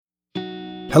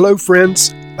Hello,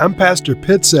 friends. I'm Pastor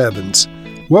Pitts Evans.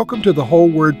 Welcome to the Whole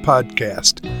Word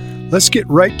Podcast. Let's get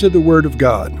right to the Word of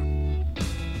God.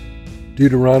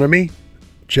 Deuteronomy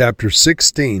chapter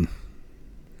 16.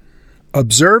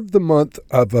 Observe the month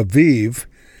of Aviv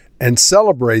and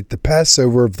celebrate the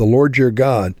Passover of the Lord your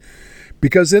God,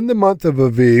 because in the month of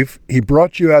Aviv he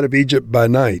brought you out of Egypt by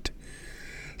night.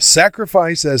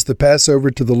 Sacrifice as the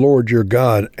Passover to the Lord your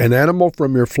God an animal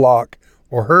from your flock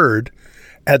or herd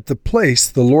at the place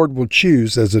the Lord will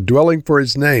choose as a dwelling for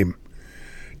his name.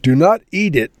 Do not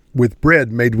eat it with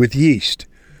bread made with yeast,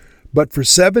 but for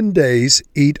 7 days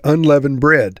eat unleavened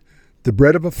bread, the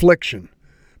bread of affliction,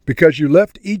 because you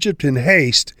left Egypt in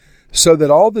haste, so that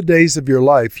all the days of your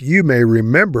life you may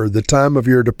remember the time of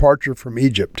your departure from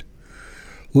Egypt.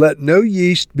 Let no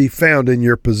yeast be found in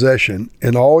your possession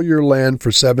in all your land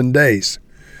for 7 days.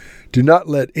 Do not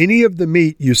let any of the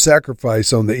meat you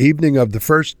sacrifice on the evening of the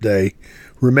first day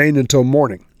remain until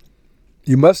morning.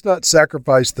 You must not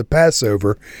sacrifice the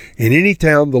Passover in any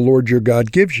town the Lord your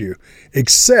God gives you,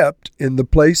 except in the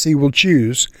place he will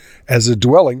choose as a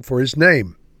dwelling for his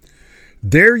name.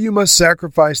 There you must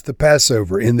sacrifice the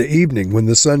Passover in the evening when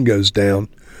the sun goes down,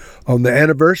 on the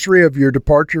anniversary of your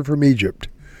departure from Egypt.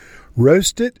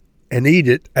 Roast it and eat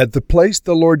it at the place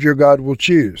the Lord your God will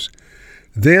choose.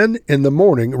 Then in the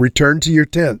morning return to your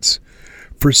tents.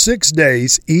 For 6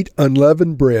 days eat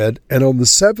unleavened bread, and on the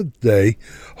 7th day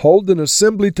hold an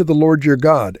assembly to the Lord your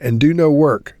God, and do no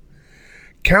work.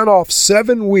 Count off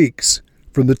 7 weeks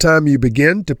from the time you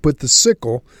begin to put the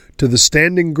sickle to the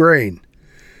standing grain.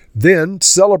 Then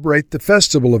celebrate the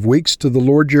festival of weeks to the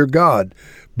Lord your God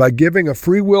by giving a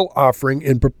freewill offering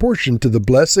in proportion to the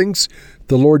blessings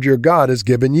the Lord your God has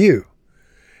given you.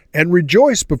 And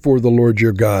rejoice before the Lord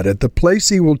your God at the place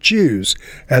he will choose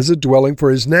as a dwelling for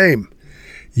his name.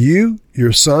 You,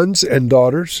 your sons and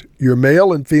daughters, your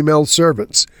male and female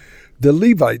servants, the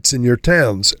Levites in your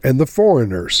towns, and the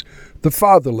foreigners, the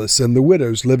fatherless and the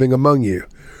widows living among you.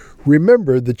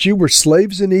 Remember that you were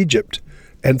slaves in Egypt,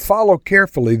 and follow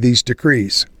carefully these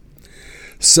decrees.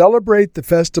 Celebrate the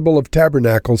festival of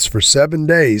tabernacles for 7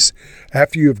 days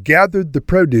after you have gathered the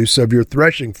produce of your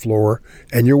threshing floor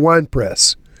and your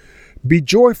winepress. Be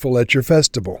joyful at your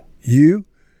festival, you,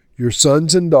 your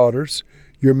sons and daughters,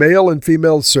 your male and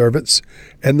female servants,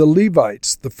 and the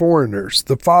Levites, the foreigners,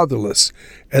 the fatherless,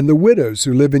 and the widows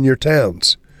who live in your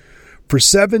towns. For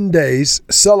 7 days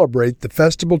celebrate the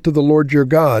festival to the Lord your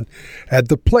God at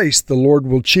the place the Lord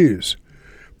will choose.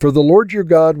 For the Lord your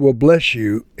God will bless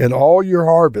you in all your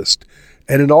harvest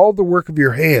and in all the work of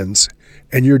your hands,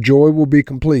 and your joy will be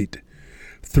complete.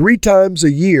 3 times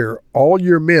a year all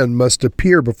your men must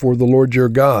appear before the Lord your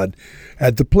God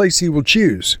at the place he will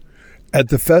choose, at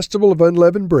the festival of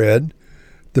unleavened bread,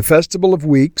 the festival of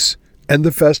weeks, and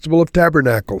the festival of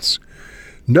tabernacles.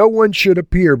 No one should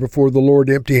appear before the Lord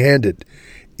empty-handed.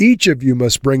 Each of you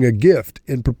must bring a gift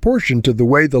in proportion to the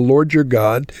way the Lord your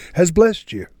God has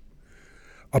blessed you.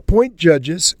 Appoint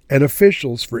judges and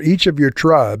officials for each of your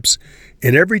tribes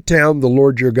in every town the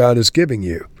Lord your God is giving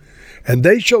you, and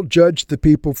they shall judge the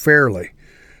people fairly.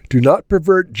 Do not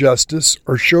pervert justice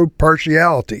or show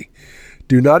partiality.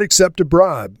 Do not accept a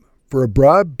bribe, for a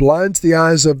bribe blinds the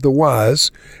eyes of the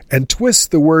wise and twists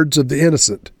the words of the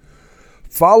innocent.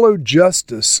 Follow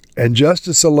justice and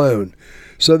justice alone,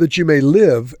 so that you may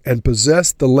live and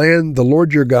possess the land the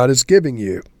Lord your God is giving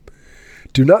you.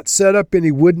 Do not set up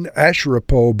any wooden Asherah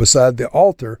pole beside the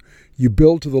altar you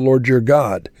build to the Lord your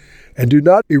God, and do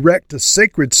not erect a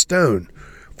sacred stone,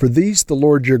 for these the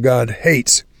Lord your God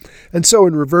hates. And so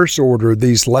in reverse order,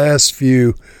 these last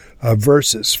few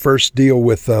verses first deal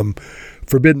with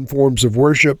forbidden forms of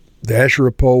worship, the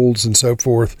Asherah poles and so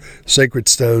forth, sacred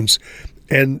stones,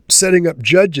 and setting up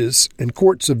judges and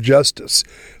courts of justice.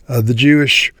 The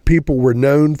Jewish people were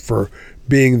known for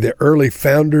being the early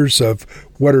founders of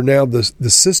what are now the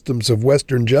systems of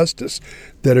Western justice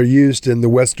that are used in the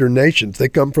Western nations. They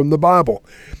come from the Bible.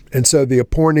 And so the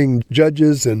appointing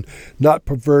judges and not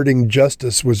perverting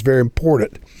justice was very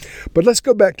important. But let's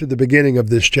go back to the beginning of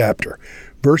this chapter.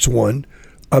 Verse 1,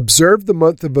 observe the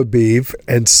month of Aviv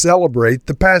and celebrate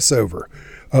the Passover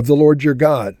of the Lord your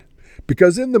God,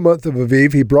 because in the month of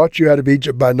Aviv he brought you out of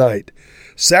Egypt by night.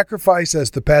 Sacrifice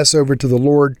as the Passover to the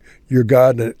Lord your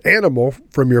God an animal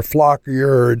from your flock or your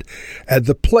herd at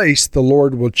the place the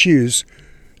Lord will choose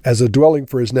as a dwelling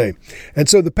for his name. And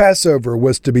so the Passover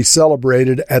was to be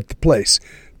celebrated at the place.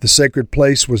 The sacred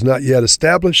place was not yet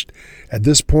established. At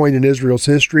this point in Israel's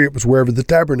history, it was wherever the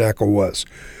tabernacle was.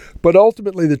 But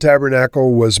ultimately the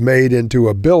tabernacle was made into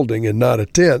a building and not a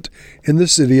tent in the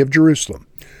city of Jerusalem.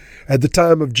 At the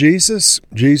time of Jesus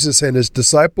and his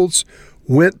disciples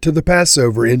went to the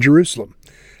Passover in Jerusalem.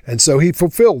 And so he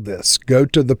fulfilled this. Go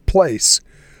to the place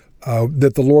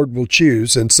that the Lord will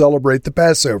choose and celebrate the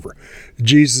Passover.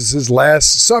 Jesus'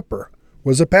 Last Supper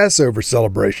was a Passover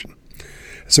celebration.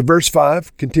 So verse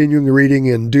 5, continuing the reading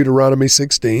in Deuteronomy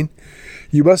 16,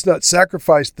 you must not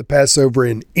sacrifice the Passover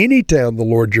in any town the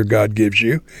Lord your God gives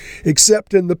you,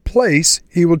 except in the place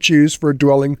he will choose for a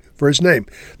dwelling for his name.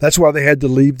 That's why they had to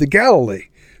leave the Galilee.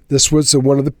 This was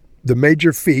one of the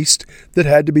major feasts that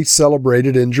had to be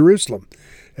celebrated in Jerusalem.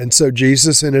 And so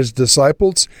Jesus and his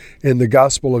disciples in the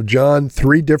Gospel of John,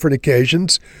 3 different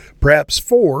occasions, perhaps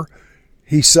 4,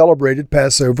 he celebrated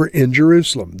Passover in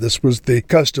Jerusalem. This was the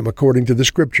custom according to the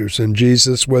Scriptures, and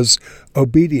Jesus was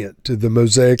obedient to the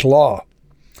Mosaic law.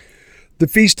 The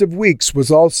Feast of Weeks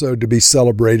was also to be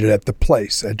celebrated at the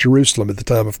place, at Jerusalem at the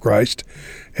time of Christ.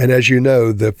 And as you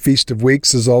know, the Feast of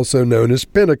Weeks is also known as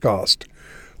Pentecost.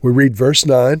 We read verse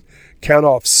 9, count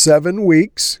off 7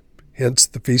 weeks, hence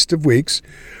the Feast of Weeks,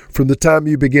 from the time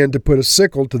you begin to put a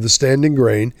sickle to the standing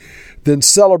grain, then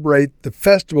celebrate the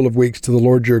Festival of Weeks to the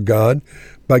Lord your God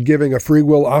by giving a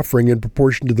freewill offering in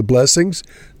proportion to the blessings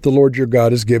the Lord your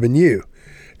God has given you.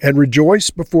 And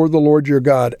rejoice before the Lord your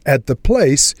God at the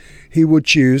place he will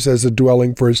choose as a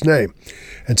dwelling for his name.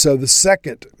 And so the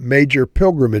second major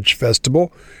pilgrimage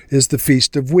festival is the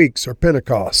Feast of Weeks, or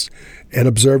Pentecost. And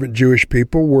observant Jewish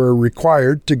people were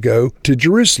required to go to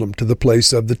Jerusalem, to the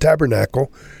place of the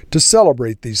tabernacle, to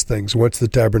celebrate these things once the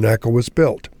tabernacle was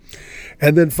built.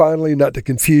 And then finally, not to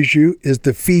confuse you, is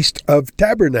the Feast of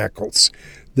Tabernacles.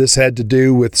 This had to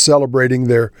do with celebrating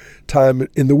their time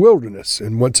in the wilderness.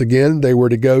 And once again, they were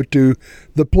to go to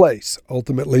the place,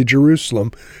 ultimately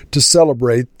Jerusalem, to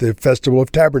celebrate the Festival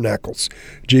of Tabernacles.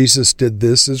 Jesus did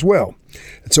this as well.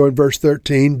 And so in verse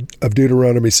 13 of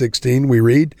Deuteronomy 16, we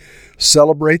read,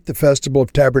 celebrate the Festival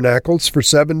of Tabernacles for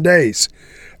 7 days.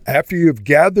 After you have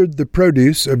gathered the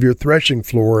produce of your threshing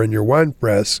floor and your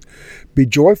winepress, be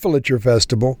joyful at your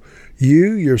festival,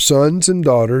 you, your sons and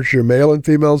daughters, your male and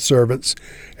female servants,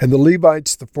 and the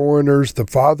Levites, the foreigners, the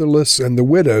fatherless, and the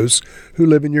widows who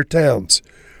live in your towns.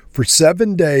 For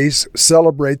 7 days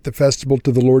celebrate the festival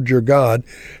to the Lord your God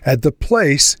at the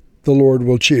place the Lord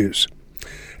will choose.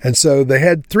 And so they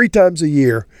had 3 times a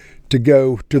year to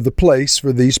go to the place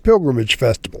for these pilgrimage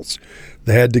festivals.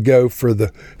 They had to go for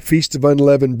the Feast of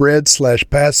Unleavened Bread /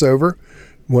 Passover,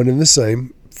 one and the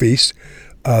same feast,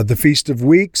 the Feast of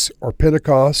Weeks, or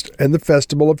Pentecost, and the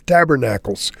Festival of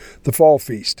Tabernacles, the Fall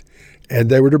Feast. And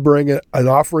they were to bring an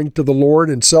offering to the Lord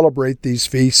and celebrate these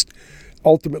feasts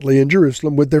ultimately in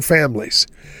Jerusalem with their families.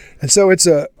 And so it's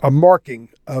a marking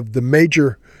of the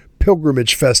major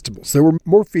pilgrimage festivals. There were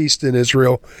more feasts in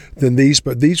Israel than these,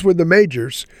 but these were the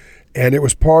majors, and it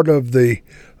was part of the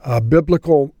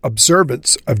biblical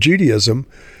observance of Judaism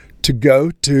to go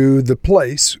to the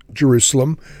place,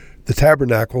 Jerusalem, the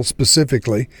tabernacle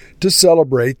specifically, to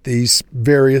celebrate these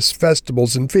various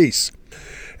festivals and feasts.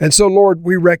 And so, Lord,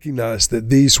 we recognize that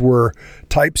these were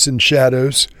types and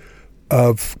shadows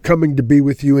of coming to be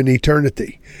with you in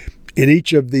eternity. In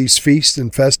each of these feasts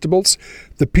and festivals,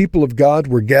 the people of God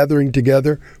were gathering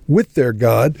together with their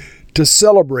God to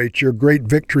celebrate your great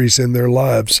victories in their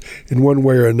lives in one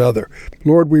way or another.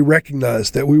 Lord, we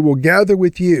recognize that we will gather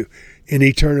with you in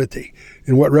eternity,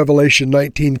 in what Revelation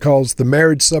 19 calls the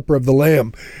marriage supper of the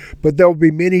Lamb. But there will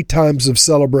be many times of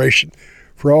celebration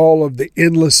for all of the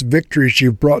endless victories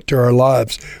you've brought to our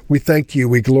lives. We thank you.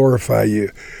 We glorify you.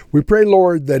 We pray,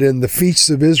 Lord, that in the feasts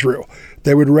of Israel,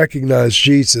 they would recognize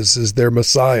Jesus as their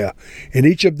Messiah. In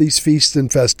each of these feasts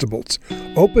and festivals,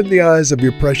 open the eyes of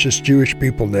your precious Jewish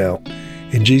people now.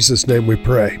 In Jesus' name we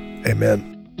pray. Amen.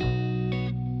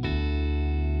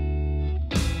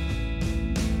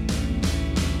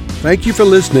 Thank you for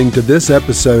listening to this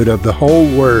episode of The Whole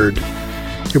Word.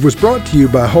 It was brought to you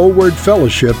by Whole Word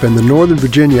Fellowship and the Northern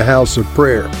Virginia House of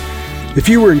Prayer. If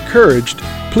you were encouraged,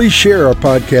 please share our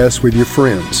podcast with your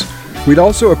friends. We'd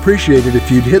also appreciate it if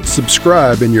you'd hit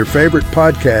subscribe in your favorite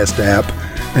podcast app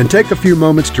and take a few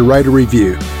moments to write a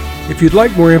review. If you'd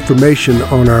like more information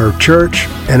on our church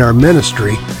and our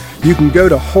ministry, you can go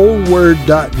to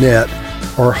wholeword.net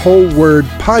or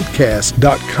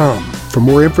wholewordpodcast.com for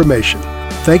more information.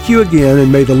 Thank you again,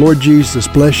 and may the Lord Jesus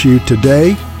bless you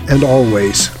today and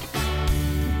always.